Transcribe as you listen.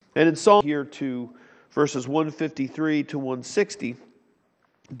And in Psalm here to verses 153 to 160,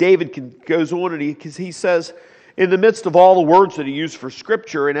 David goes on and he says, in the midst of all the words that he used for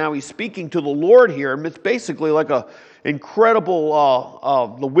Scripture, and now he's speaking to the Lord here, and it's basically like a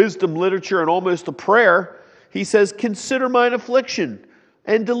incredible the wisdom literature and almost a prayer. He says, consider mine affliction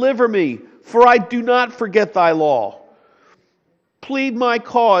and deliver me, for I do not forget thy law. Plead my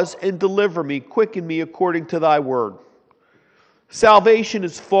cause and deliver me, quicken me according to thy word. Salvation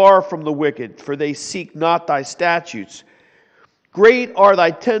is far from the wicked, for they seek not thy statutes. Great are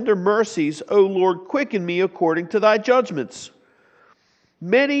thy tender mercies, O Lord, quicken me according to thy judgments.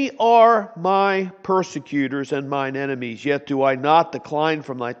 Many are my persecutors and mine enemies, yet do I not decline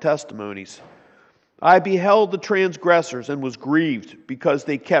from thy testimonies. I beheld the transgressors and was grieved, because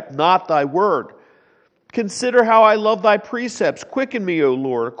they kept not thy word. Consider how I love thy precepts. Quicken me, O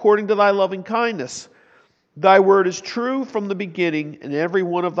Lord, according to thy loving kindness. Thy word is true from the beginning, and every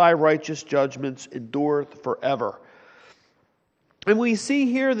one of thy righteous judgments endureth forever. And we see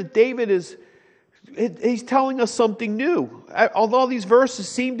here that David he's telling us something new. Although these verses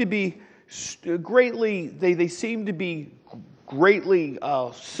seem to be greatly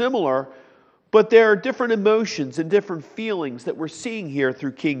similar, but there are different emotions and different feelings that we're seeing here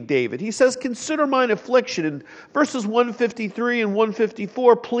through King David. He says, consider mine affliction. In verses 153 and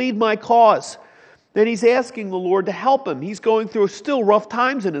 154, plead my cause. Then he's asking the Lord to help him. He's going through still rough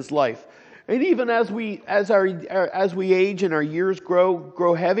times in his life. And even as we age and our years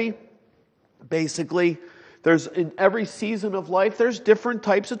grow heavy, basically, there's in every season of life, there's different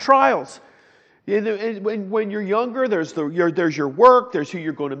types of trials. When you're younger, there's your work, there's who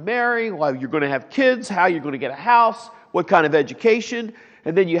you're going to marry, why you're going to have kids, how you're going to get a house, what kind of education.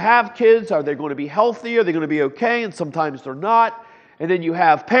 And then you have kids, are they going to be healthy, are they going to be okay? And sometimes they're not. And then you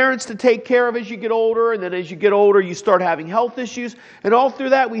have parents to take care of as you get older, and then as you get older, you start having health issues. And all through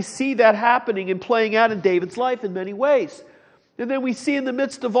that, we see that happening and playing out in David's life in many ways. And then we see in the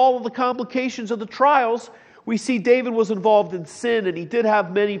midst of all of the complications of the trials, we see David was involved in sin, and he did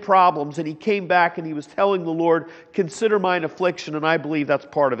have many problems, and he came back and he was telling the Lord, consider mine affliction, and I believe that's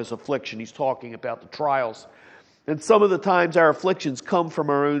part of his affliction. He's talking about the trials. And some of the times our afflictions come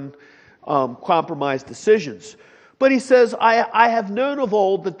from our own compromised decisions. But he says, I have known of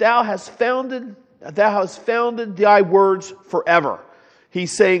old that thou hast founded thy words forever.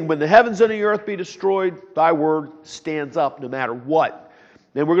 He's saying, when the heavens and the earth be destroyed, thy word stands up no matter what.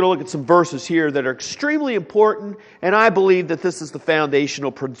 And we're going to look at some verses here that are extremely important, and I believe that this is the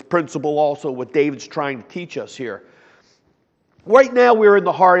foundational principle also, what David's trying to teach us here. Right now we're in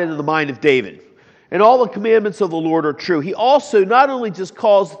the heart and in the mind of David. And all the commandments of the Lord are true. He also not only just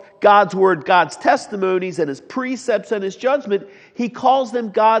calls God's word God's testimonies and his precepts and his judgment, he calls them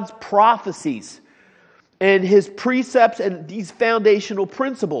God's prophecies and his precepts and these foundational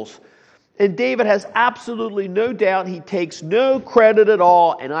principles. And David has absolutely no doubt, he takes no credit at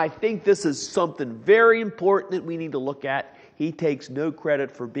all, and I think this is something very important that we need to look at. He takes no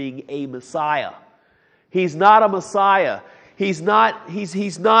credit for being a Messiah. He's not a Messiah. He's not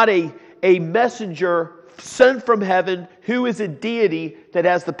a messenger sent from heaven who is a deity that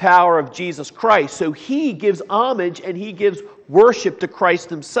has the power of Jesus Christ. So he gives homage and he gives worship to Christ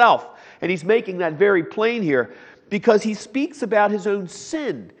himself. And he's making that very plain here because he speaks about his own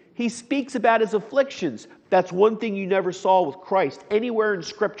sin. He speaks about his afflictions. That's one thing you never saw with Christ. Anywhere in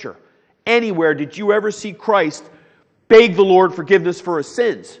Scripture, anywhere did you ever see Christ beg the Lord forgiveness for his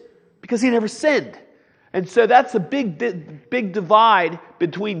sins? Because he never sinned. And so that's a big divide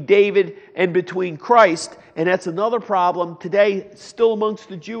between David and between Christ. And that's another problem today, still amongst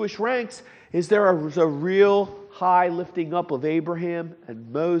the Jewish ranks, is there is a real high lifting up of Abraham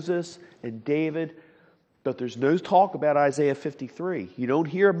and Moses and David. But there's no talk about Isaiah 53. You don't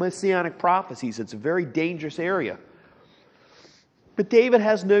hear messianic prophecies. It's a very dangerous area. But David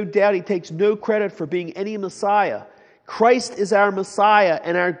has no doubt, he takes no credit for being any Messiah. Christ is our Messiah,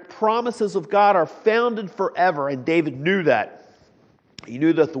 and our promises of God are founded forever, and David knew that. He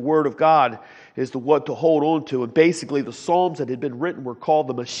knew that the Word of God is the what to hold on to, and basically the Psalms that had been written were called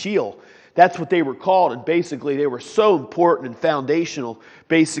the Mashiach. That's what they were called, and basically they were so important and foundational,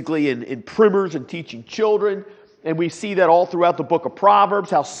 basically in primers and teaching children. And we see that all throughout the book of Proverbs,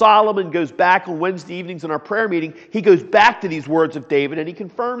 how Solomon goes back on Wednesday evenings in our prayer meeting. He goes back to these words of David and he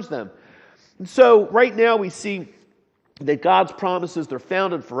confirms them. And so right now we see that God's promises, they're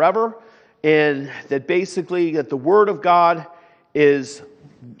founded forever, and that basically that the Word of God is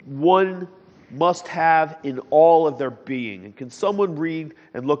one must have in all of their being. And can someone read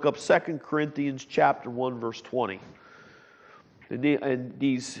and look up 2 Corinthians chapter 1, verse 20? And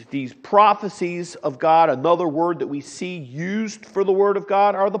these prophecies of God, another word that we see used for the Word of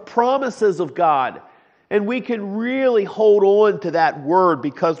God, are the promises of God. And we can really hold on to that word,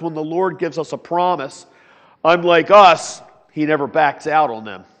 because when the Lord gives us a promise, unlike us, He never backs out on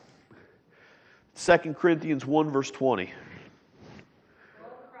them. 2 Corinthians 1 verse 20.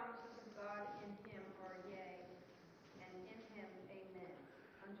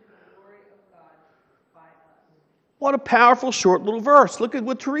 What a powerful short little verse. Look at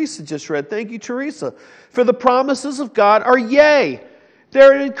what Teresa just read. Thank you, Teresa. For the promises of God are yea.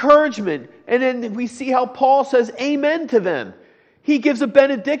 They're an encouragement. And then we see how Paul says amen to them. He gives a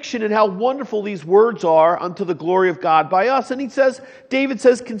benediction and how wonderful these words are unto the glory of God by us. And he says, David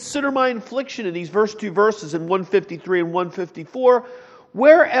says, consider my affliction in these first two verses in 153 and 154.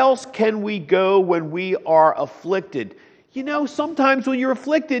 Where else can we go when we are afflicted? You know, sometimes when you're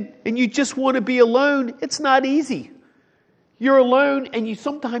afflicted and you just want to be alone, it's not easy. You're alone and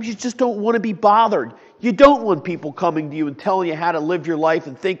sometimes you just don't want to be bothered. You don't want people coming to you and telling you how to live your life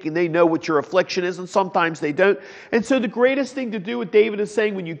and thinking they know what your affliction is, and sometimes they don't. And so the greatest thing to do, what David is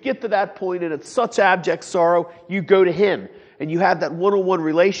saying, when you get to that point and it's such abject sorrow, you go to Him and you have that one-on-one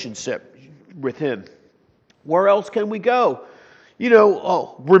relationship with Him. Where else can we go? You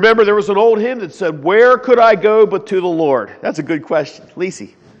know, remember there was an old hymn that said, where could I go but to the Lord? That's a good question.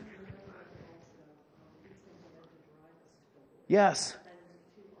 Lisi. Yes.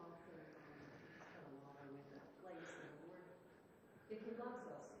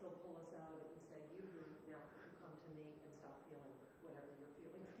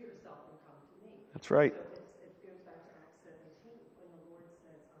 That's right.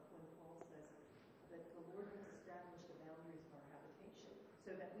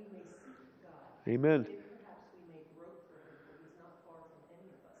 Amen.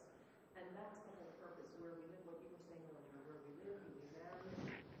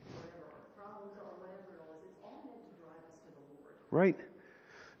 Right.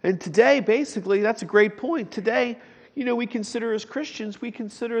 And today, basically, that's a great point. Today, you know, we consider as Christians, we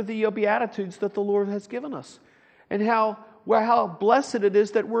consider the Beatitudes that the Lord has given us. And how blessed it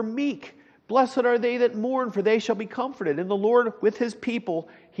is that we're meek. Blessed are they that mourn, for they shall be comforted. And the Lord, with His people,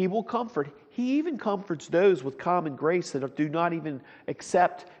 He will comfort. He even comforts those with common grace that do not even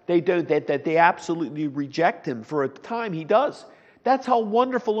accept, that they absolutely reject Him. For a time, He does. That's how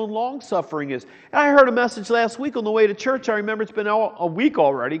wonderful and long-suffering is. And I heard a message last week on the way to church. I remember it's been a week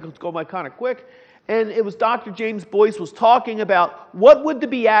already. It's going by kind of quick. And it was Dr. James Boyce was talking about what would the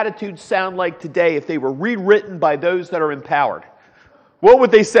Beatitudes sound like today if they were rewritten by those that are empowered. What would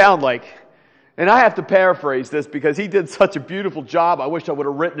they sound like? And I have to paraphrase this because he did such a beautiful job. I wish I would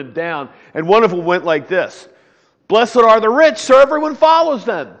have written them down. And one of them went like this. Blessed are the rich, so everyone follows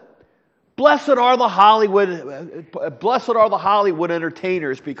them. Blessed are the Hollywood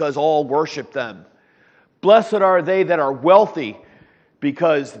entertainers because all worship them. Blessed are they that are wealthy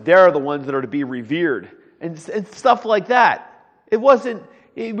because they're the ones that are to be revered. And stuff like that. It wasn't,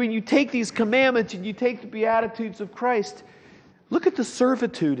 when you take these commandments and you take the Beatitudes of Christ, look at the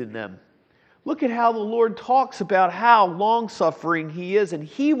servitude in them. Look at how the Lord talks about how long-suffering He is, and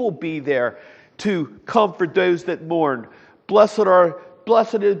He will be there to comfort those that mourn. Blessed are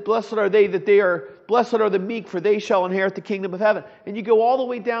the meek, for they shall inherit the kingdom of heaven. And you go all the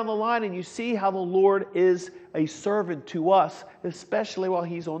way down the line and you see how the Lord is a servant to us, especially while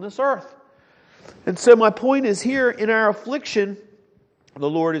He's on this earth. And so my point is, here in our affliction, the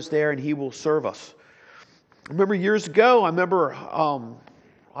Lord is there and He will serve us. I remember years ago,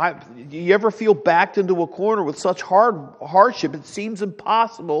 you ever feel backed into a corner with such hardship, it seems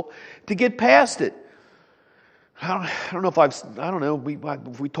impossible to get past it. I don't know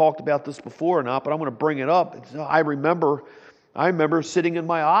if we talked about this before or not, but I'm going to bring it up. I remember sitting in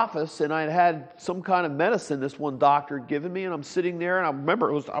my office and I had some kind of medicine this one doctor had given me, and I'm sitting there, and I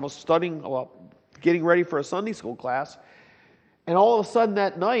remember I was studying, getting ready for a Sunday school class, and all of a sudden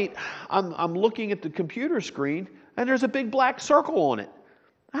that night I'm looking at the computer screen and there's a big black circle on it,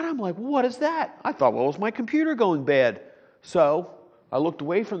 and I'm like, what is that? I thought, well, is my computer going bad? So I looked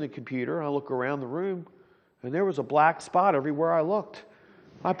away from the computer and I looked around the room. And there was a black spot everywhere I looked.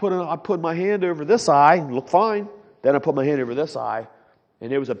 I put my hand over this eye, and looked fine. Then I put my hand over this eye,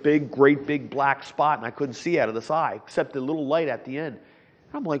 and there was a great big black spot, and I couldn't see out of this eye, except a little light at the end.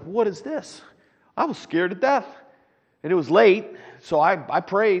 I'm like, what is this? I was scared to death. And it was late, so I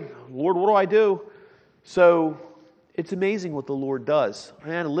prayed, Lord, what do I do? So it's amazing what the Lord does. I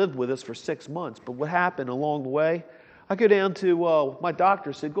had lived with this for 6 months, but what happened along the way? I go down to, my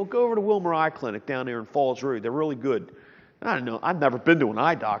doctor said, go over to Wilmer Eye Clinic down there in Falls Road. They're really good. I don't know. I've never been to an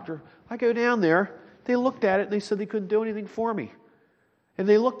eye doctor. I go down there. They looked at it and they said they couldn't do anything for me. And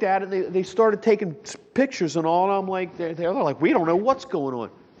they looked at it, they started taking pictures and all, and I'm like, they're like, we don't know what's going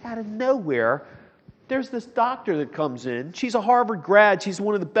on. Out of nowhere, there's this doctor that comes in. She's a Harvard grad. She's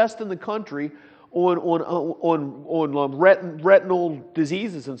one of the best in the country on retinal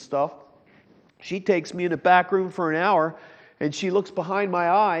diseases and stuff. She takes me in a back room for an hour, and she looks behind my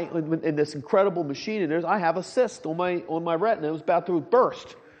eye in this incredible machine, and I have a cyst on my retina. It was about to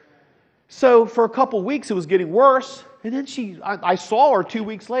burst. So for a couple weeks, it was getting worse. And then I saw her 2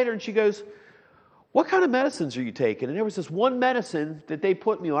 weeks later, and she goes, what kind of medicines are you taking? And there was this one medicine that they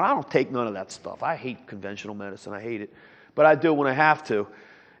put me on. I don't take none of that stuff. I hate conventional medicine. I hate it. But I do it when I have to.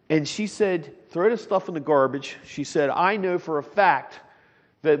 And she said, throw this stuff in the garbage. She said, I know for a fact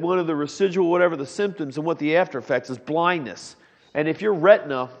that one of the residual, whatever the symptoms and what the after effects is blindness. And if your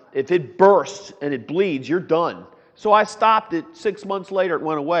retina, if it bursts and it bleeds, you're done. So I stopped it. 6 months later, it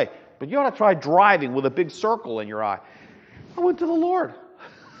went away. But you ought to try driving with a big circle in your eye. I went to the Lord.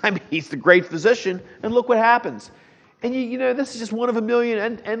 I mean, He's the great physician, and look what happens. And you know, this is just one of a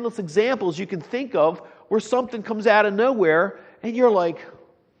million endless examples you can think of where something comes out of nowhere, and you're like,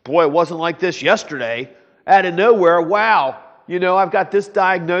 boy, it wasn't like this yesterday. Out of nowhere, wow. You know, I've got this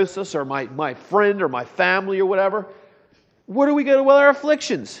diagnosis, or my friend or my family or whatever. Where do we go with our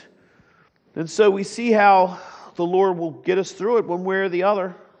afflictions? And so we see how the Lord will get us through it one way or the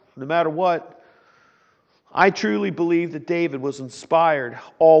other, no matter what. I truly believe that David was inspired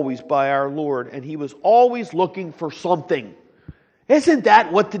always by our Lord, and he was always looking for something. Isn't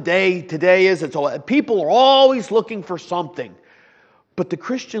that what today is? People are always looking for something. But the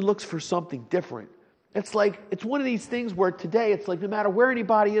Christian looks for something different. It's one of these things where today it's like no matter where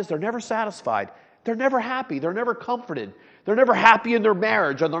anybody is, they're never satisfied. They're never happy. They're never comforted. They're never happy in their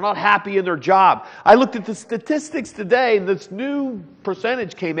marriage, or they're not happy in their job. I looked at the statistics today, and this new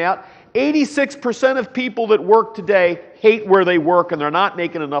percentage came out. 86% of people that work today hate where they work, and they're not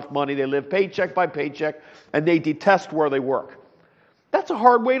making enough money. They live paycheck by paycheck, and they detest where they work. That's a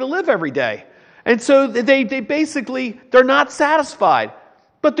hard way to live every day. And so they're not satisfied.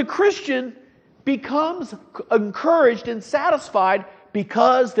 But the Christian becomes encouraged and satisfied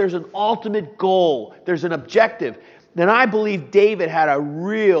because there's an ultimate goal. There's an objective. And I believe David had a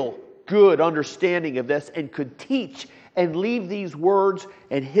real good understanding of this and could teach and leave these words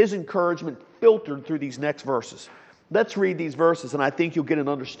and his encouragement filtered through these next verses. Let's read these verses, and I think you'll get an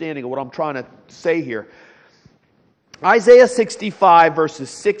understanding of what I'm trying to say here. Isaiah 65, verses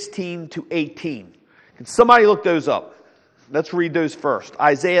 16 to 18. Can somebody look those up? Let's read those first.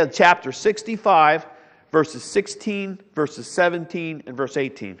 Isaiah chapter 65, verses 16, verses 17, and verse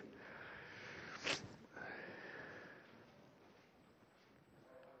 18.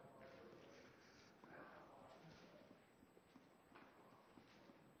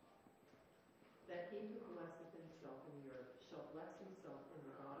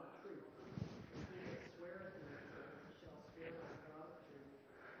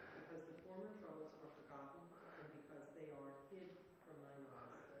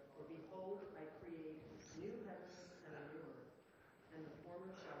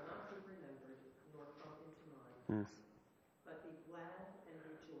 But be glad and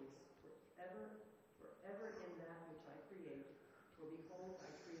rejoice forever in that which I create. For behold,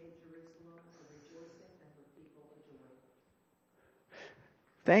 I create Jerusalem for rejoicing and for people to joy.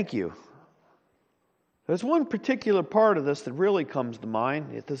 Thank you. There's one particular part of this that really comes to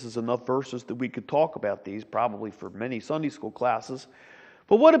mind. If this is enough verses that we could talk about these, probably for many Sunday school classes.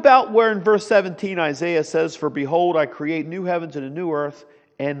 But what about where in verse 17 Isaiah says, for behold, I create new heavens and a new earth,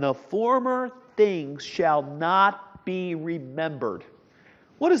 and the former things shall not be remembered.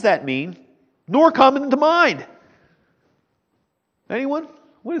 What does that mean? Nor come into mind. Anyone?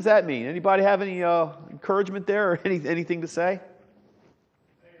 What does that mean? Anybody have any encouragement there or anything to say?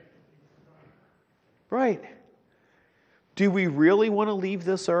 Right. Do we really want to leave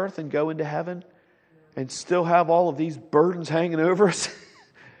this earth and go into heaven and still have all of these burdens hanging over us?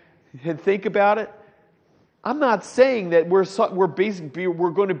 And think about it. I'm not saying that we're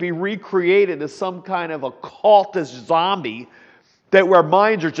going to be recreated as some kind of a cultist zombie, that our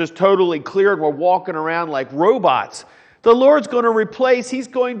minds are just totally clear and we're walking around like robots. The Lord's going to replace, He is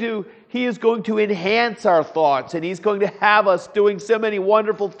going to enhance our thoughts, and He's going to have us doing so many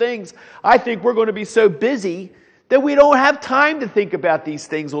wonderful things. I think we're going to be so busy that we don't have time to think about these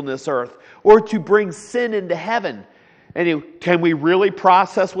things on this earth or to bring sin into heaven. And can we really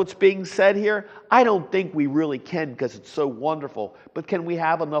process what's being said here? I don't think we really can, because it's so wonderful. But can we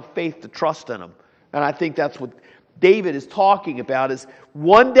have enough faith to trust in Him? And I think that's what David is talking about, is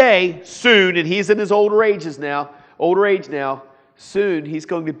one day soon, and he's in his older age now, soon he's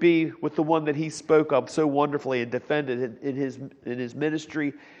going to be with the one that he spoke of so wonderfully and defended in his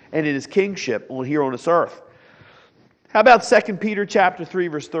ministry and in his kingship here on this earth. How about 2 Peter chapter 3,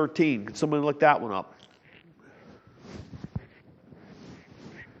 verse 13? Can someone look that one up?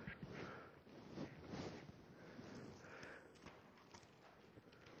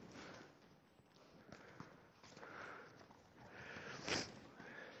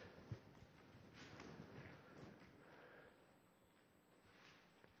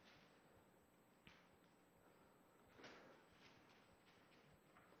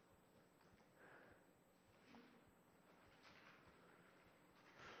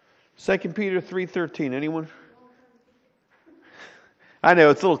 Second Peter 3:13. Anyone? I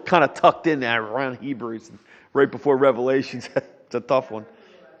know it's a little kind of tucked in there around Hebrews, right before Revelations. It's a tough one.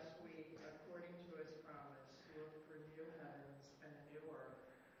 We, according to his promise, look for new heavens and a new earth,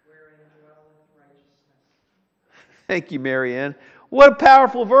 wherein dwelleth righteousness. Thank you, Mary Ann. What a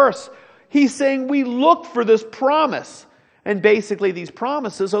powerful verse. He's saying we look for this promise. And basically these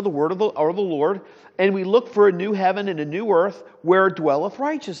promises are the word of the Lord. And we look for a new heaven and a new earth where dwelleth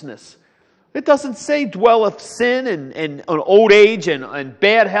righteousness. It doesn't say dwelleth sin and old age and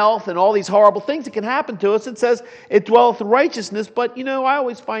bad health and all these horrible things that can happen to us. It says it dwelleth in righteousness. But, I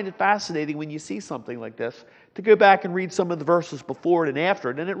always find it fascinating when you see something like this to go back and read some of the verses before it and after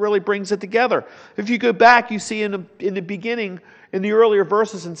it. And it really brings it together. If you go back, you see in the beginning, in the earlier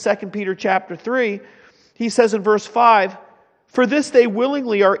verses in 2 Peter chapter 3, he says in verse 5, "For this they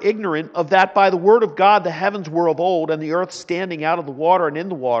willingly are ignorant of that by the word of God the heavens were of old, and the earth standing out of the water and in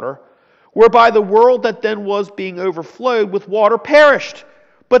the water, whereby the world that then was being overflowed with water perished.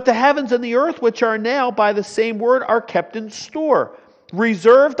 But the heavens and the earth which are now by the same word are kept in store,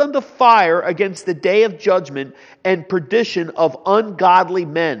 reserved unto fire against the day of judgment and perdition of ungodly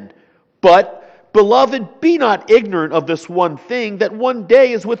men. But, beloved, be not ignorant of this one thing, that one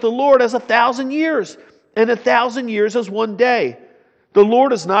day is with the Lord as 1,000 years, and 1,000 years as one day. The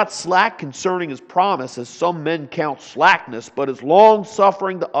Lord is not slack concerning his promise, as some men count slackness, but is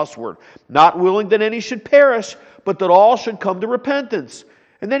long-suffering to usward, not willing that any should perish, but that all should come to repentance."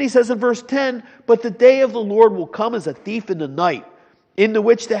 And then he says in verse 10, "But the day of the Lord will come as a thief in the night, in the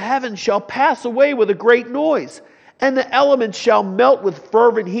which the heavens shall pass away with a great noise, and the elements shall melt with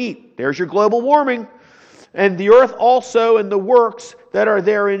fervent heat." There's your global warming. "And the earth also and the works that are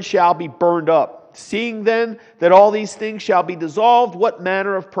therein shall be burned up. Seeing then that all these things shall be dissolved, what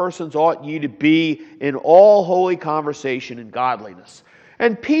manner of persons ought ye to be in all holy conversation and godliness?"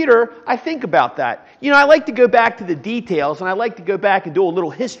 And Peter, I think about that. I like to go back to the details, and I like to go back and do a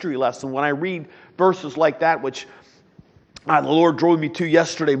little history lesson when I read verses like that, which the Lord drove me to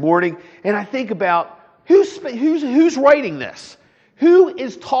yesterday morning. And I think about who's writing this? Who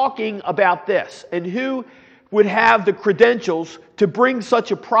is talking about this? And who would have the credentials to bring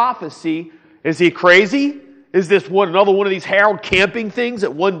such a prophecy? Is he crazy? Is this another one of these Harold Camping things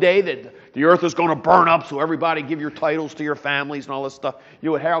that one day that the earth is going to burn up, so everybody give your titles to your families and all this stuff? You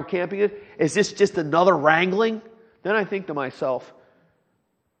know what Harold Camping is? Is this just another wrangling? Then I think to myself,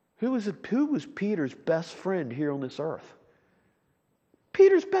 who was Peter's best friend here on this earth?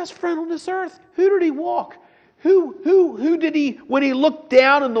 Peter's best friend on this earth. Who did he walk? Who did he, when he looked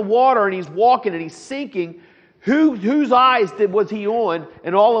down in the water and he's walking and he's sinking, whose eyes was he on?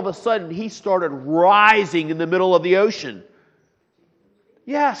 And all of a sudden he started rising in the middle of the ocean.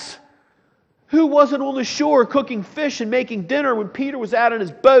 Yes. Who wasn't on the shore cooking fish and making dinner when Peter was out in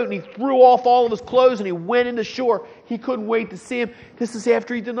his boat and he threw off all of his clothes and he went into shore? He couldn't wait to see him. This is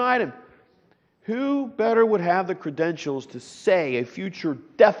after he denied him. Who better would have the credentials to say a future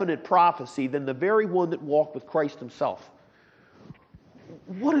definite prophecy than the very one that walked with Christ himself?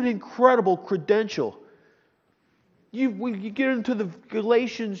 What an incredible credential. You get into the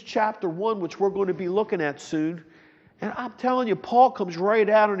Galatians chapter 1, which we're going to be looking at soon. And I'm telling you, Paul comes right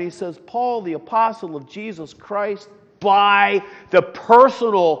out and he says, Paul, the apostle of Jesus Christ, by the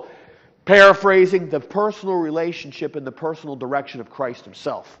personal, paraphrasing, the personal relationship and the personal direction of Christ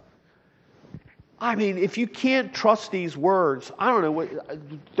himself. I mean, if you can't trust these words, I don't know,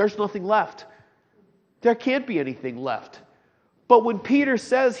 there's nothing left. There can't be anything left. But when Peter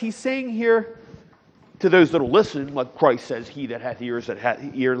says, he's saying here, to those that will listen, like Christ says, he that hath ears that hath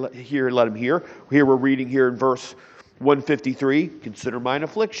ear, let him hear. Here we're reading here in verse 153, consider mine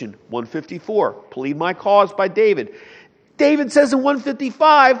affliction. 154, plead my cause by David. David says in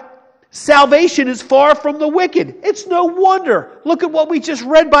 155, salvation is far from the wicked. It's no wonder. Look at what we just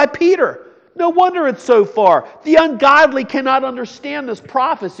read by Peter. No wonder it's so far. The ungodly cannot understand this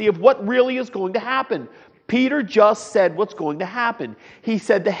prophecy of what really is going to happen. Peter just said what's going to happen. He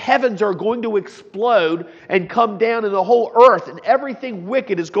said the heavens are going to explode and come down, and the whole earth and everything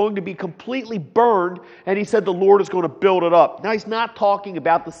wicked is going to be completely burned. And he said the Lord is going to build it up. Now he's not talking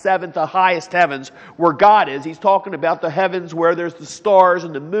about the seventh, the highest heavens where God is. He's talking about the heavens where there's the stars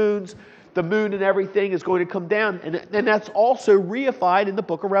and the moons. The moon and everything is going to come down. And that's also reified in the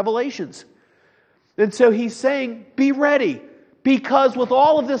book of Revelations. And so he's saying, be ready. Because with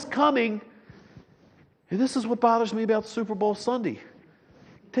all of this coming, and this is what bothers me about Super Bowl Sunday.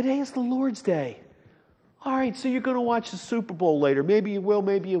 Today is the Lord's Day. All right, so you're going to watch the Super Bowl later. Maybe you will,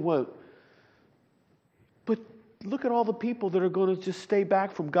 maybe you won't. But look at all the people that are going to just stay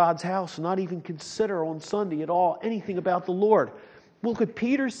back from God's house and not even consider on Sunday at all anything about the Lord. Look what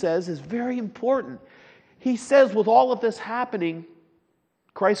Peter says is very important. He says with all of this happening,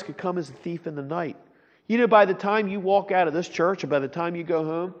 Christ could come as a thief in the night. You know, by the time you walk out of this church, or by the time you go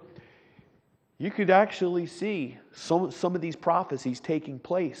home, you could actually see some of these prophecies taking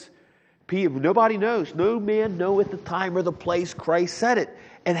place. Nobody knows. No man knoweth the time or the place. Christ said it.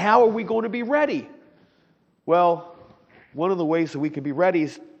 And how are we going to be ready? Well, one of the ways that we can be ready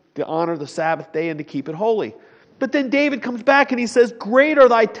is to honor the Sabbath day and to keep it holy. But then David comes back and he says, great are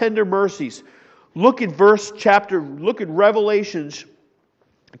thy tender mercies. Look at Revelations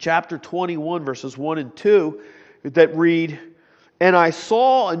chapter 21, verses 1 and 2, that read, and I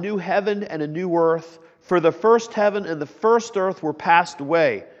saw a new heaven and a new earth, for the first heaven and the first earth were passed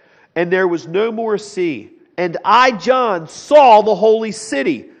away, and there was no more sea. And I, John, saw the holy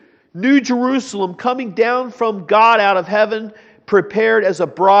city, New Jerusalem, coming down from God out of heaven, prepared as a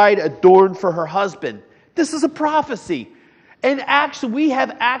bride adorned for her husband. This is a prophecy. And actually, we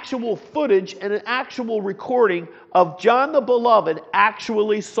have actual footage and an actual recording of John the Beloved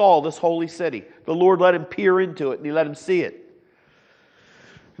actually saw this holy city. The Lord let him peer into it and he let him see it.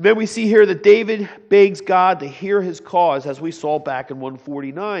 Then we see here that David begs God to hear his cause, as we saw back in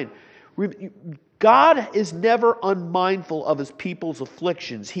 149. God is never unmindful of his people's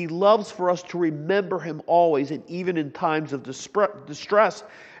afflictions. He loves for us to remember him always, and even in times of distress.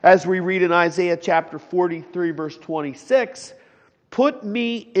 As we read in Isaiah chapter 43, verse 26, put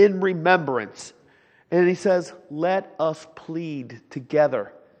me in remembrance. And he says, let us plead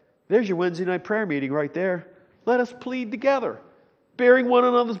together. There's your Wednesday night prayer meeting right there. Let us plead together. Bearing one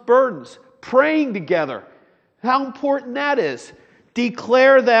another's burdens, praying together. How important that is.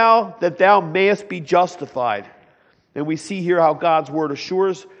 Declare thou that thou mayest be justified. And we see here how God's word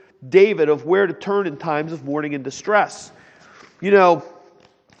assures David of where to turn in times of mourning and distress. You know,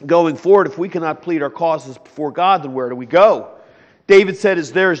 going forward, if we cannot plead our causes before God, then where do we go? David said,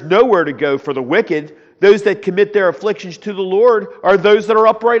 as there is nowhere to go for the wicked, those that commit their afflictions to the Lord are those that are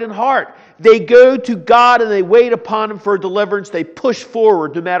upright in heart. They go to God and they wait upon him for deliverance. They push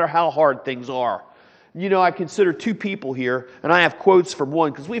forward no matter how hard things are. You know, I consider two people here, and I have quotes from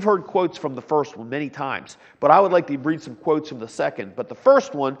one, because we've heard quotes from the first one many times. But I would like to read some quotes from the second. But the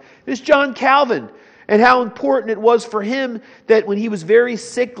first one is John Calvin, and how important it was for him that when he was very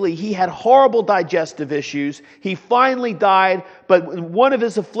sickly, he had horrible digestive issues. He finally died, but one of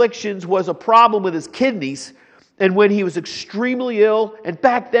his afflictions was a problem with his kidneys. And when he was extremely ill, and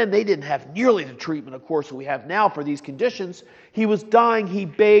back then they didn't have nearly the treatment, of course, that we have now for these conditions, he was dying. He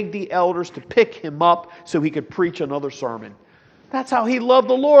begged the elders to pick him up so he could preach another sermon. That's how he loved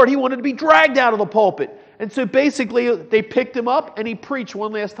the Lord. He wanted to be dragged out of the pulpit. And so basically they picked him up and he preached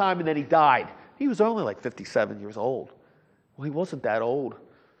one last time and then he died. He was only like 57 years old. Well, he wasn't that old.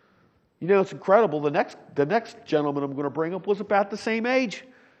 You know, it's incredible. The next gentleman I'm going to bring up was about the same age.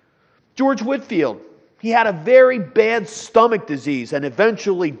 George Whitefield. He had a very bad stomach disease and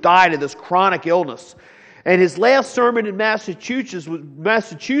eventually died of this chronic illness. And his last sermon in Massachusetts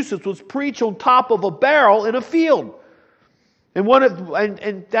was preached on top of a barrel in a field. And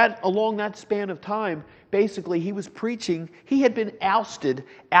along that span of time, basically he was preaching. He had been ousted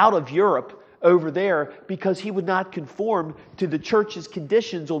out of Europe over there because he would not conform to the church's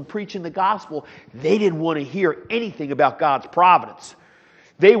conditions on preaching the gospel. They didn't want to hear anything about God's providence.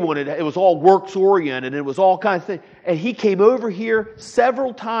 They wanted, it was all works oriented, and it was all kinds of things. And he came over here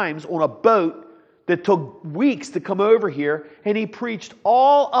several times on a boat that took weeks to come over here, and he preached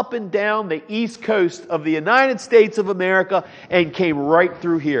all up and down the east coast of the United States of America and came right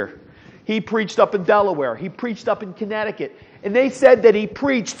through here. He preached up in Delaware. He preached up in Connecticut. And they said that he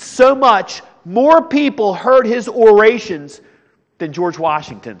preached so much, more people heard his orations than George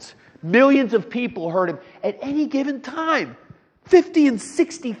Washington's. Millions of people heard him at any given time. 50 and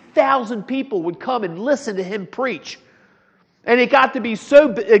 60,000 people would come and listen to him preach. And it got to be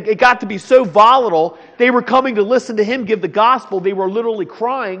so volatile, they were coming to listen to him give the gospel. They were literally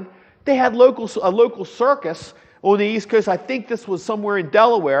crying They had a local circus on the East Coast. I think this was somewhere in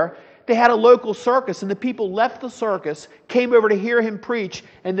Delaware. They had a local circus, and the people left the circus, came over to hear him preach,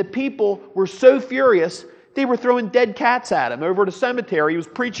 and the people were so furious, they were throwing dead cats at him over at a cemetery. He was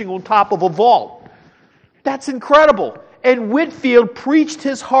preaching on top of a vault. That's incredible. And Whitefield preached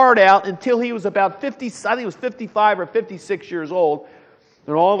his heart out until he was about 50, I think it was 55 or 56 years old,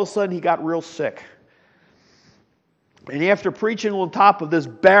 and all of a sudden he got real sick. And after preaching on top of this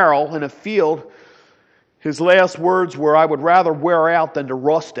barrel in a field, his last words were, "I would rather wear out than to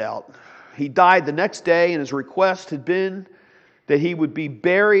rust out." He died the next day, and his request had been that he would be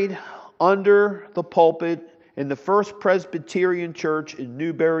buried under the pulpit in the First Presbyterian Church in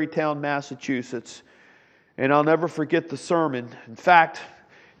Newburytown, Massachusetts. And I'll never forget the sermon. In fact,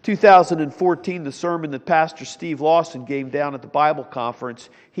 2014, the sermon that Pastor Steve Lawson gave down at the Bible conference,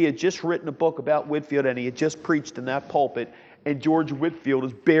 he had just written a book about Whitefield, and he had just preached in that pulpit, and George Whitefield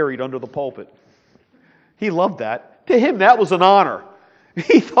is buried under the pulpit. He loved that. To him, that was an honor.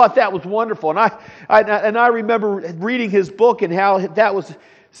 He thought that was wonderful. And I remember reading his book and how that was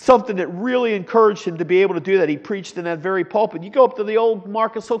something that really encouraged him to be able to do that. He preached in that very pulpit. You go up to the old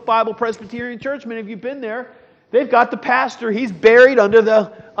Marcus Hook Bible Presbyterian Church. Many of you have been there. They've got the pastor. He's buried under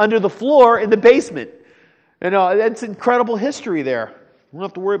the floor in the basement. And that's incredible history there. We don't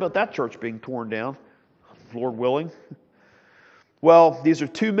have to worry about that church being torn down, Lord willing. Well, these are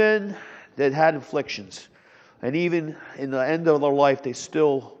two men that had afflictions. And even in the end of their life, they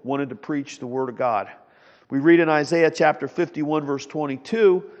still wanted to preach the Word of God. We read in Isaiah chapter 51, verse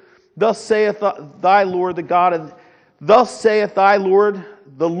 22, "Thus saith thy Lord the God, and thus saith thy Lord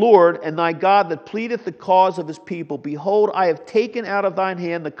the Lord, and thy God that pleadeth the cause of his people. Behold, I have taken out of thine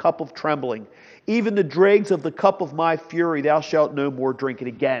hand the cup of trembling, even the dregs of the cup of my fury. Thou shalt no more drink it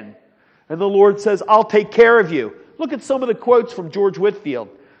again." And the Lord says, "I'll take care of you." Look at some of the quotes from George Whitefield.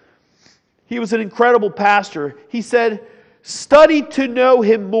 He was an incredible pastor. He said, "Study to know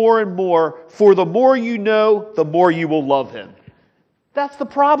him more and more, for the more you know, the more you will love him." That's the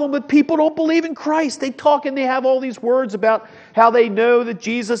problem with people who don't believe in Christ. They talk and they have all these words about how they know that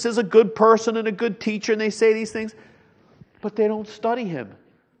Jesus is a good person and a good teacher, and they say these things, but they don't study him.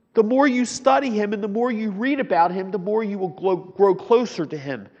 The more you study him and the more you read about him, the more you will grow closer to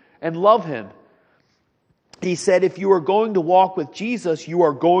him and love him. He said, if you are going to walk with Jesus, you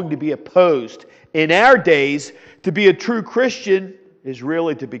are going to be opposed. In our days, to be a true Christian is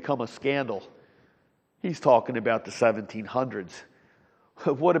really to become a scandal. He's talking about the 1700s.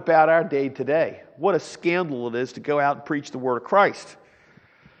 What about our day today? What a scandal it is to go out and preach the Word of Christ.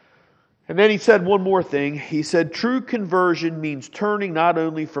 And then he said one more thing. He said, true conversion means turning not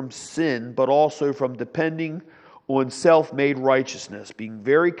only from sin, but also from depending on self-made righteousness. Being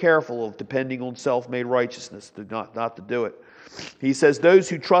very careful of depending on self-made righteousness, not to do it. He says, those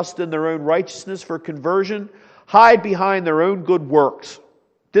who trust in their own righteousness for conversion hide behind their own good works.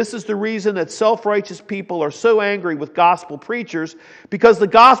 This is the reason that self-righteous people are so angry with gospel preachers, because the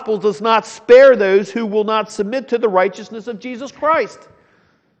gospel does not spare those who will not submit to the righteousness of Jesus Christ.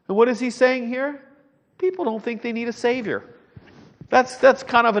 And what is he saying here? People don't think they need a Savior. That's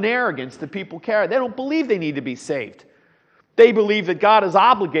kind of an arrogance that people carry. They don't believe they need to be saved. They believe that God is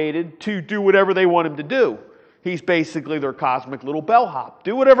obligated to do whatever they want him to do. He's basically their cosmic little bellhop.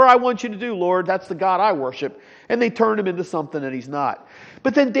 Do whatever I want you to do, Lord. That's the God I worship. And they turn him into something that he's not.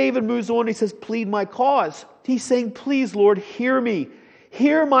 But then David moves on. He says, plead my cause. He's saying, please, Lord, hear me.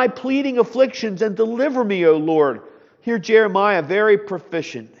 Hear my pleading afflictions and deliver me, O Lord. Here Jeremiah, very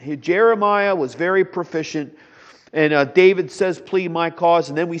proficient. Jeremiah was very proficient. And David says, plead my cause.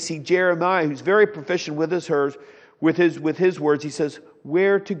 And then we see Jeremiah, who's very proficient with his words. He says,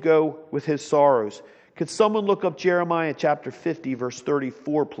 where to go with his sorrows. Could someone look up Jeremiah chapter 50, verse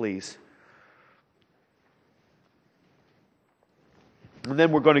 34, please? And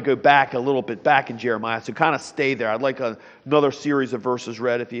then we're going to go back a little bit, back in Jeremiah. So kind of stay there. I'd like another series of verses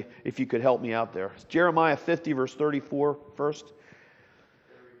read if you could help me out there. Jeremiah 50, verse 34 first.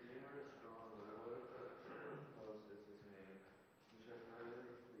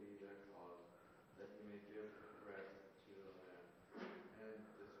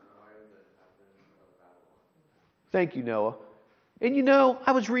 Thank you, Noah. And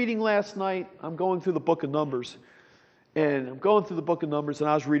I was reading last night. I'm going through the book of Numbers. And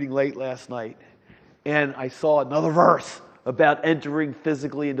I was reading late last night. And I saw another verse about entering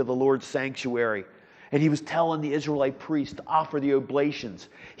physically into the Lord's sanctuary. And he was telling the Israelite priests to offer the oblations.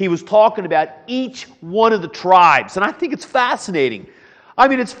 He was talking about each one of the tribes. And I think it's fascinating. I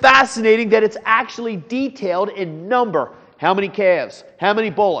mean, it's fascinating that it's actually detailed in number. How many calves? How many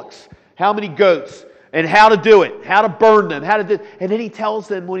bullocks? How many goats? and how to do it, how to burn them, and then he tells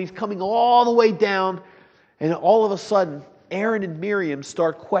them when he's coming all the way down, and all of a sudden, Aaron and Miriam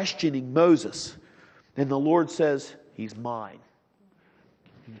start questioning Moses. And the Lord says, he's mine.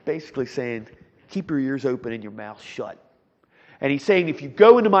 He's basically saying, keep your ears open and your mouth shut. And he's saying, if you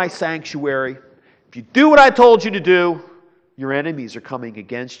go into my sanctuary, if you do what I told you to do, your enemies are coming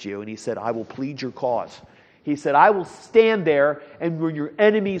against you. And he said, I will plead your cause. He said, I will stand there, and when your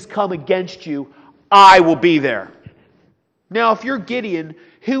enemies come against you, I will be there. Now, if you're Gideon,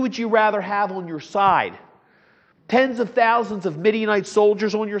 who would you rather have on your side? Tens of thousands of Midianite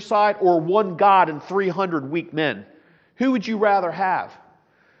soldiers on your side, or one God and 300 weak men? Who would you rather have?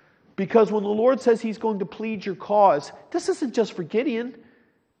 Because when the Lord says he's going to plead your cause, this isn't just for Gideon.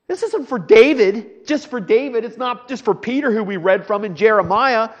 This isn't for David, just for David. It's not just for Peter, who we read from in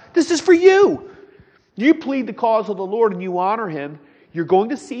Jeremiah. This is for you. You plead the cause of the Lord and you honor him, you're going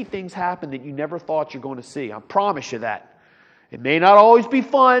to see things happen that you never thought you're going to see. I promise you that. It may not always be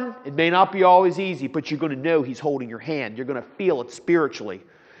fun. It may not be always easy, but you're going to know he's holding your hand. You're going to feel it spiritually.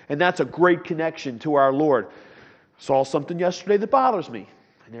 And that's a great connection to our Lord. I saw something yesterday that bothers me.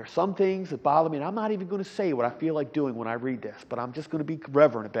 And there are some things that bother me, and I'm not even going to say what I feel like doing when I read this, but I'm just going to be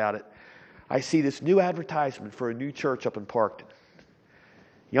reverent about it. I see this new advertisement for a new church up in Parkton.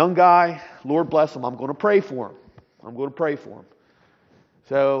 Young guy, Lord bless him, I'm going to pray for him. I'm going to pray for him.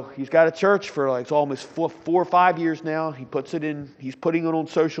 So he's got a church for like it's almost 4 or 5 years now. He puts it in, he's putting it on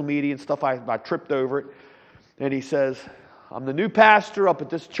social media and stuff. I tripped over it. And he says, I'm the new pastor up at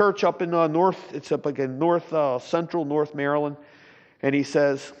this church up in it's up in central North Maryland. And he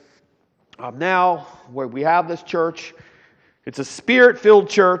says, now where we have this church, it's a spirit-filled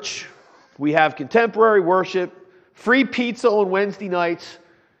church. We have contemporary worship, free pizza on Wednesday nights,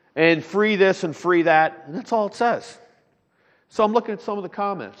 and free this and free that. And that's all it says. So I'm looking at some of the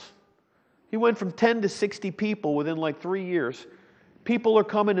comments. He went from 10 to 60 people within like 3 years. People are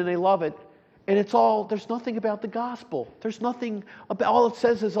coming and they love it. And there's nothing about the gospel. There's nothing about, all it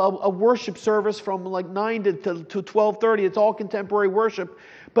says is a worship service from like 9 to 12:30. It's all contemporary worship.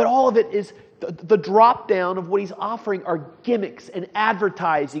 But all of it is, the drop down of what he's offering are gimmicks and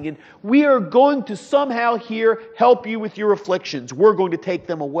advertising. And we are going to somehow here help you with your afflictions. We're going to take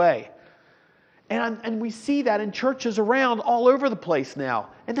them away. And we see that in churches around all over the place now.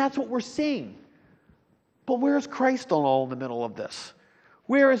 And that's what we're seeing. But where's Christ on all in the middle of this?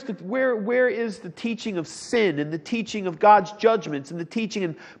 Where is the teaching of sin and the teaching of God's judgments and the teaching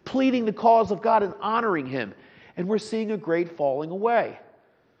and pleading the cause of God and honoring him? And we're seeing a great falling away.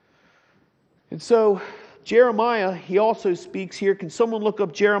 And so Jeremiah, he also speaks here. Can someone look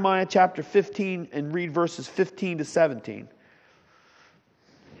up Jeremiah chapter 15 and read verses 15 to 17?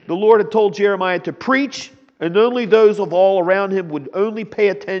 The Lord had told Jeremiah to preach, and only those of all around him would only pay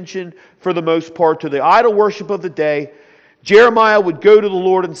attention for the most part to the idol worship of the day. Jeremiah would go to the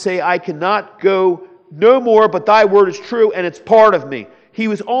Lord and say, I cannot go no more, but thy word is true, and it's part of me. He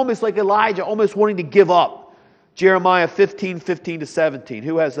was almost like Elijah, almost wanting to give up. Jeremiah 15 to 17.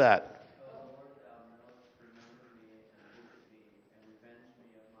 Who has that?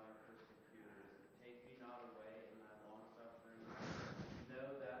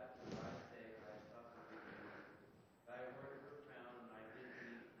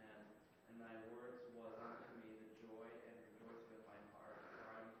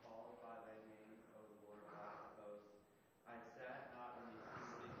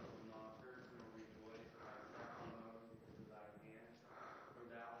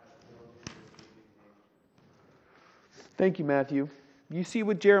 Thank you, Matthew. You see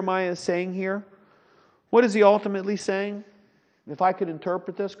what Jeremiah is saying here? What is he ultimately saying? If I could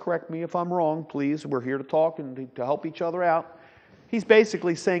interpret this, correct me if I'm wrong, please. We're here to talk and to help each other out. He's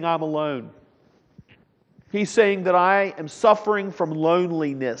basically saying, I'm alone. He's saying that I am suffering from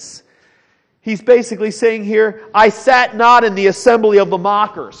loneliness. He's basically saying here, I sat not in the assembly of the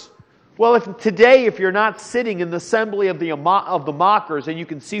mockers. Well, if you're not sitting in the assembly of the mockers, and you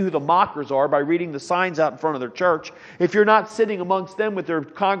can see who the mockers are by reading the signs out in front of their church, if you're not sitting amongst them with their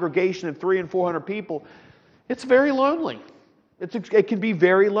congregation of 300 and 400 people, it's very lonely. It can be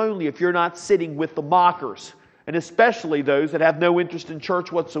very lonely if you're not sitting with the mockers, and especially those that have no interest in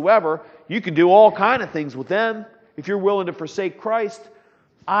church whatsoever. You can do all kind of things with them if you're willing to forsake Christ.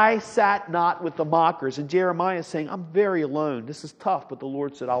 I sat not with the mockers. And Jeremiah is saying, I'm very alone. This is tough, but the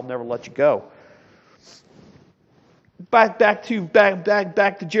Lord said, I'll never let you go. Back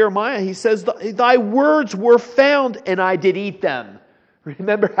to Jeremiah, he says, thy words were found, and I did eat them.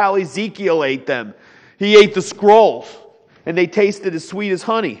 Remember how Ezekiel ate them. He ate the scrolls, and they tasted as sweet as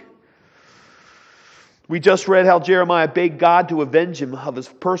honey. We just read how Jeremiah begged God to avenge him of his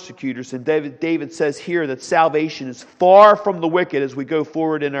persecutors. And David says here that salvation is far from the wicked as we go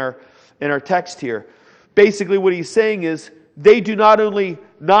forward in our text here. Basically what he's saying is they do not only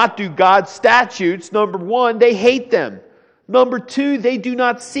not do God's statutes, number one, they hate them. Number two, they do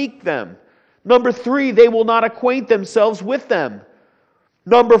not seek them. Number three, they will not acquaint themselves with them.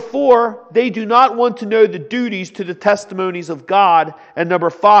 Number four, they do not want to know the duties to the testimonies of God. And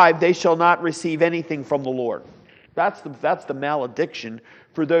number five, they shall not receive anything from the Lord. That's the malediction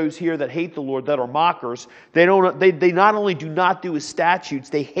for those here that hate the Lord, that are mockers. They not only do not do His statutes,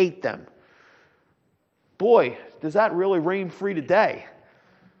 they hate them. Boy, does that really reign free today?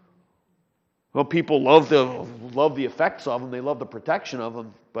 Well, people love the effects of them. They love the protection of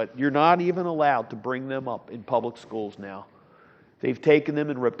them. But you're not even allowed to bring them up in public schools now. They've taken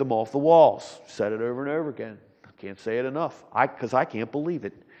them and ripped them off the walls. Said it over and over again. I can't say it enough. Because I can't believe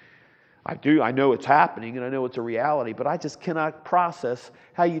it. I know it's happening and I know it's a reality, but I just cannot process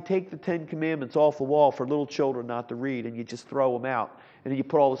how you take the Ten Commandments off the wall for little children not to read and you just throw them out. And then you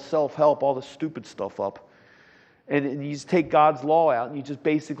put all the self-help, all the stupid stuff up. And you just take God's law out and you just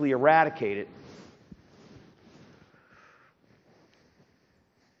basically eradicate it.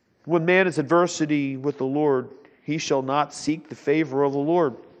 When man is adversity with the Lord, he shall not seek the favor of the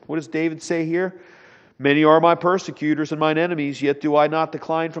Lord. What does David say here? Many are my persecutors and mine enemies, yet do I not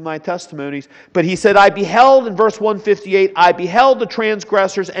decline from thy testimonies. But he said, I beheld, in verse 158, I beheld the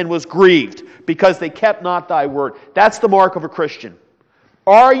transgressors and was grieved, because they kept not thy word. That's the mark of a Christian.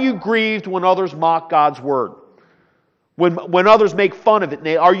 Are you grieved when others mock God's word? When others make fun of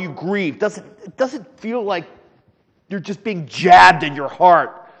it, are you grieved? Does it feel like you're just being jabbed in your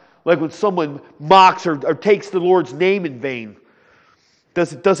heart? Like when someone mocks or takes the Lord's name in vain.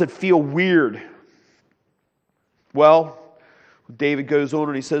 Does it feel weird? Well, David goes on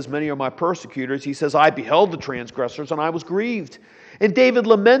and he says, many are my persecutors. He says, I beheld the transgressors and I was grieved. And David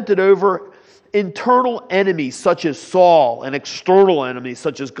lamented over internal enemies such as Saul and external enemies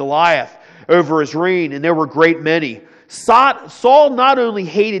such as Goliath over his reign, and there were great many. Saul not only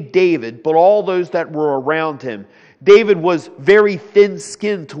hated David, but all those that were around him. David was very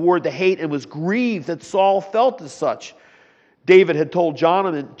thin-skinned toward the hate and was grieved that Saul felt as such. David had told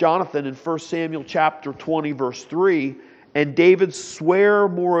Jonathan in 1 Samuel chapter 20, verse 3, and David sware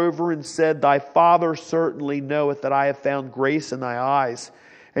moreover and said, thy father certainly knoweth that I have found grace in thy eyes.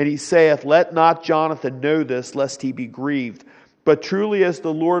 And he saith, let not Jonathan know this, lest he be grieved. But truly as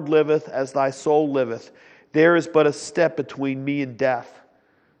the Lord liveth, as thy soul liveth, there is but a step between me and death.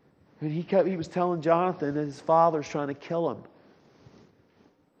 And he was telling Jonathan that his father's trying to kill him.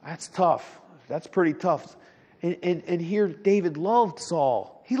 That's tough. That's pretty tough. And here David loved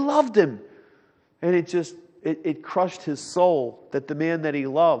Saul. He loved him. And it crushed his soul that the man that he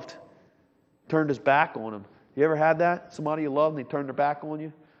loved turned his back on him. You ever had that? Somebody you love and they turn their back on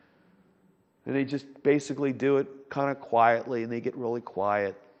you? And they just basically do it kind of quietly and they get really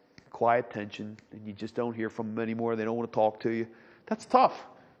quiet tension, and you just don't hear from them anymore. They don't want to talk to you. That's tough.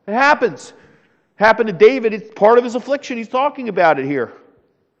 It happens. Happened to David. It's part of his affliction. He's talking about it here.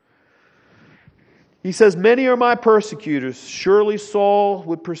 He says, many are my persecutors. Surely Saul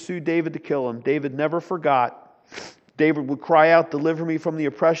would pursue David to kill him. David never forgot. David would cry out, deliver me from the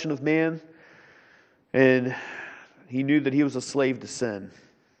oppression of man. And he knew that he was a slave to sin.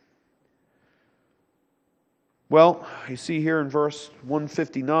 Well, you see here in verse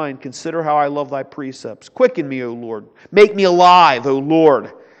 159, consider how I love thy precepts. Quicken me, O Lord. Make me alive, O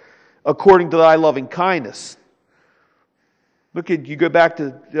Lord, according to thy loving kindness. You go back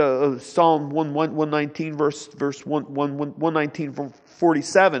to Psalm 119, verse 119 from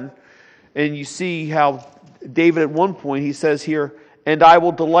 47, and you see how David at one point, he says here, and I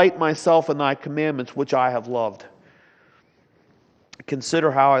will delight myself in thy commandments, which I have loved.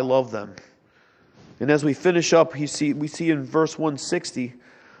 Consider how I love them. And as we finish up, we see in verse 160,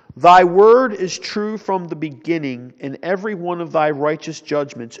 thy word is true from the beginning, and every one of thy righteous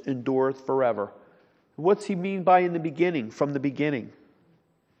judgments endureth forever. What's he mean by in the beginning? From the beginning.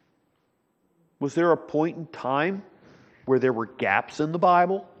 Was there a point in time where there were gaps in the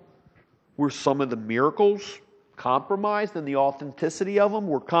Bible? Were some of the miracles compromised and the authenticity of them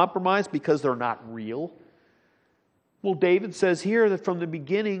were compromised because they're not real? Well, David says here that from the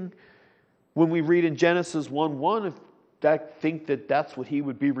beginning, when we read in Genesis 1:1, if that think that that's what he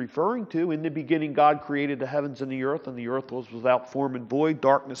would be referring to, in the beginning God created the heavens and the earth was without form and void.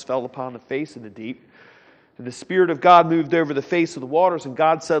 Darkness fell upon the face of the deep. And the Spirit of God moved over the face of the waters, and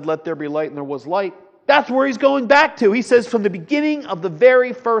God said, let there be light, and there was light. That's where he's going back to. He says, from the beginning of the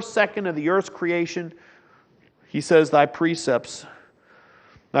very first second of the earth's creation, he says, thy precepts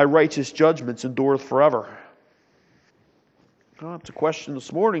Thy righteous judgments endureth forever. Well, it's a question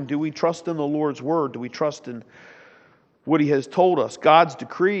this morning. Do we trust in the Lord's word? Do we trust in what He has told us? God's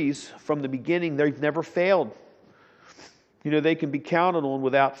decrees from the beginning, they've never failed. They can be counted on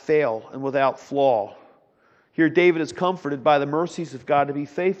without fail and without flaw. Here David is comforted by the mercies of God to be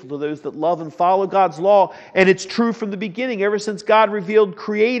faithful to those that love and follow God's law. And it's true from the beginning. Ever since God revealed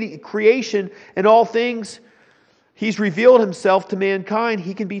creation and all things, He's revealed Himself to mankind.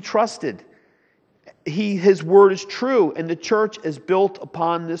 He can be trusted. His word is true, and the church is built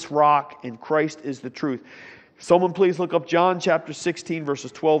upon this rock, and Christ is the truth. Someone please look up John chapter 16,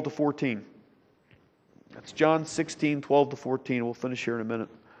 verses 12 to 14. That's John 16, 12 to 14. We'll finish here in a minute.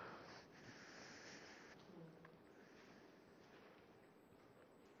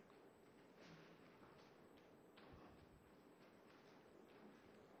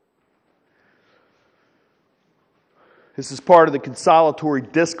 This is part of the consolatory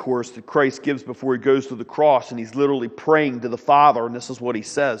discourse that Christ gives before He goes to the cross, and He's literally praying to the Father, and this is what He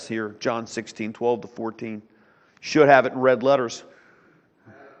says here, John 16, 12 to 14. You should have it in red letters.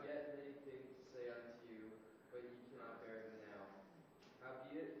 I have yet many things to say unto you, but ye cannot bear them now.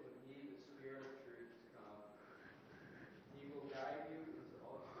 Howbeit, when He, the Spirit of truth, is come, He will guide you into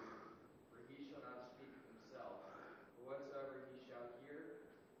all truth, for He shall not speak of Himself, but whatsoever He shall hear,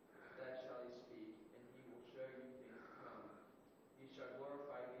 that shall He speak, and He will show you things to come. He shall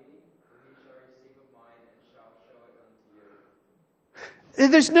glorify me, for He shall receive of mine, and shall show it unto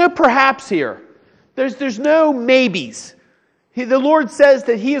you. There's no perhaps here. There's no maybes. The Lord says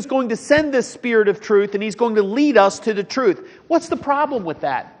that He is going to send this Spirit of truth, and He's going to lead us to the truth. What's the problem with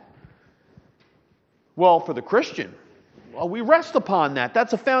that? Well, for the Christian, we rest upon that.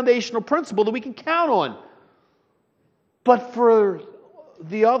 That's a foundational principle that we can count on. But for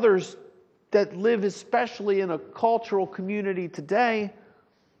the others that live especially in a cultural community today,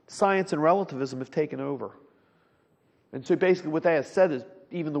 science and relativism have taken over. And so basically what they have said is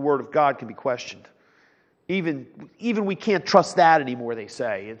even the Word of God can be questioned. Even we can't trust that anymore, they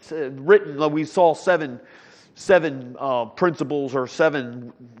say. It's written, we saw seven principles or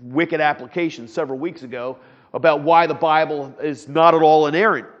 7 wicked applications several weeks ago about why the Bible is not at all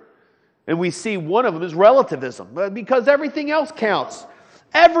inerrant. And we see one of them is relativism, because everything else counts.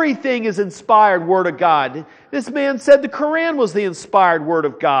 Everything is inspired Word of God. This man said the Quran was the inspired Word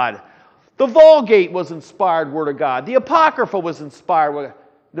of God. The Vulgate was inspired Word of God. The Apocrypha was inspired Word of God.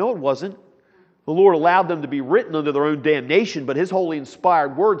 No, it wasn't. The Lord allowed them to be written under their own damnation, but His holy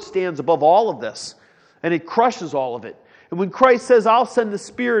inspired Word stands above all of this, and it crushes all of it. And when Christ says, I'll send the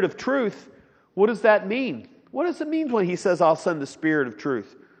Spirit of truth, what does that mean? What does it mean when He says, I'll send the Spirit of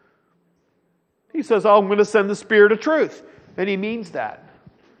truth? He says, I'm going to send the Spirit of truth. And He means that.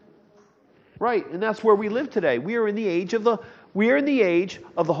 Right, and that's where we live today. We are in the age of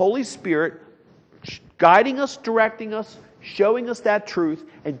the Holy Spirit guiding us, directing us, showing us that truth,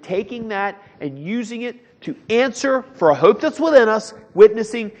 and taking that and using it to answer for a hope that's within us,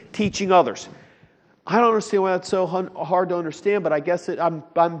 witnessing, teaching others. I don't understand why that's so hard to understand, but I guess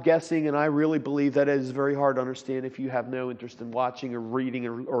I'm guessing, and I really believe that it is very hard to understand if you have no interest in watching or reading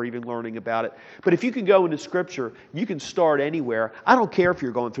or even learning about it. But if you can go into Scripture, you can start anywhere. I don't care if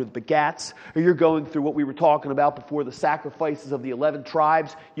you're going through the Begats or you're going through what we were talking about before, the sacrifices of the 11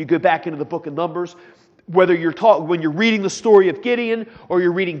 tribes. You go back into the book of Numbers. Whether when you're reading the story of Gideon, or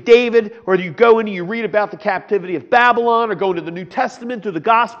you're reading David, or you go in and you read about the captivity of Babylon, or go into the New Testament, to the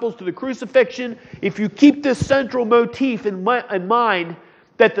Gospels, to the crucifixion, if you keep this central motif in mind,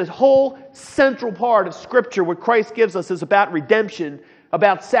 that the whole central part of Scripture, what Christ gives us, is about redemption,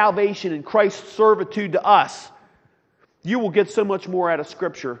 about salvation, and Christ's servitude to us, you will get so much more out of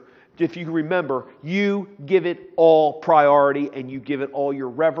Scripture if you remember, you give it all priority, and you give it all your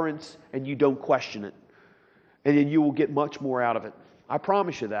reverence, and you don't question it. And then you will get much more out of it. I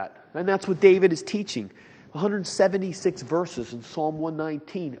promise you that. And that's what David is teaching. 176 verses in Psalm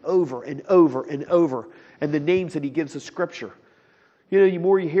 119, over and over and over. And the names that he gives of Scripture. The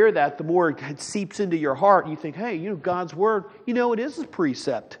more you hear that, the more it seeps into your heart. And you think, hey, God's Word, it is His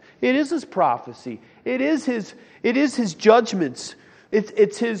precept. It is His prophecy. It is His judgments.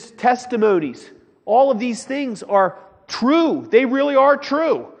 It's His testimonies. All of these things are true. They really are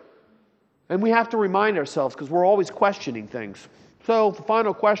true. And we have to remind ourselves, because we're always questioning things. So the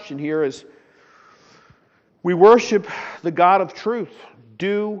final question here is, we worship the God of truth.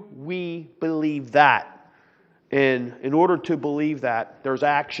 Do we believe that? And in order to believe that, there's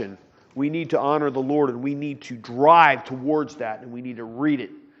action. We need to honor the Lord, and we need to drive towards that, and we need to read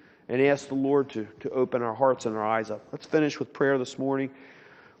it and ask the Lord to open our hearts and our eyes up. Let's finish with prayer this morning.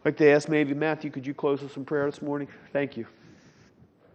 I'd like to ask maybe, Matthew, could you close us in prayer this morning? Thank you.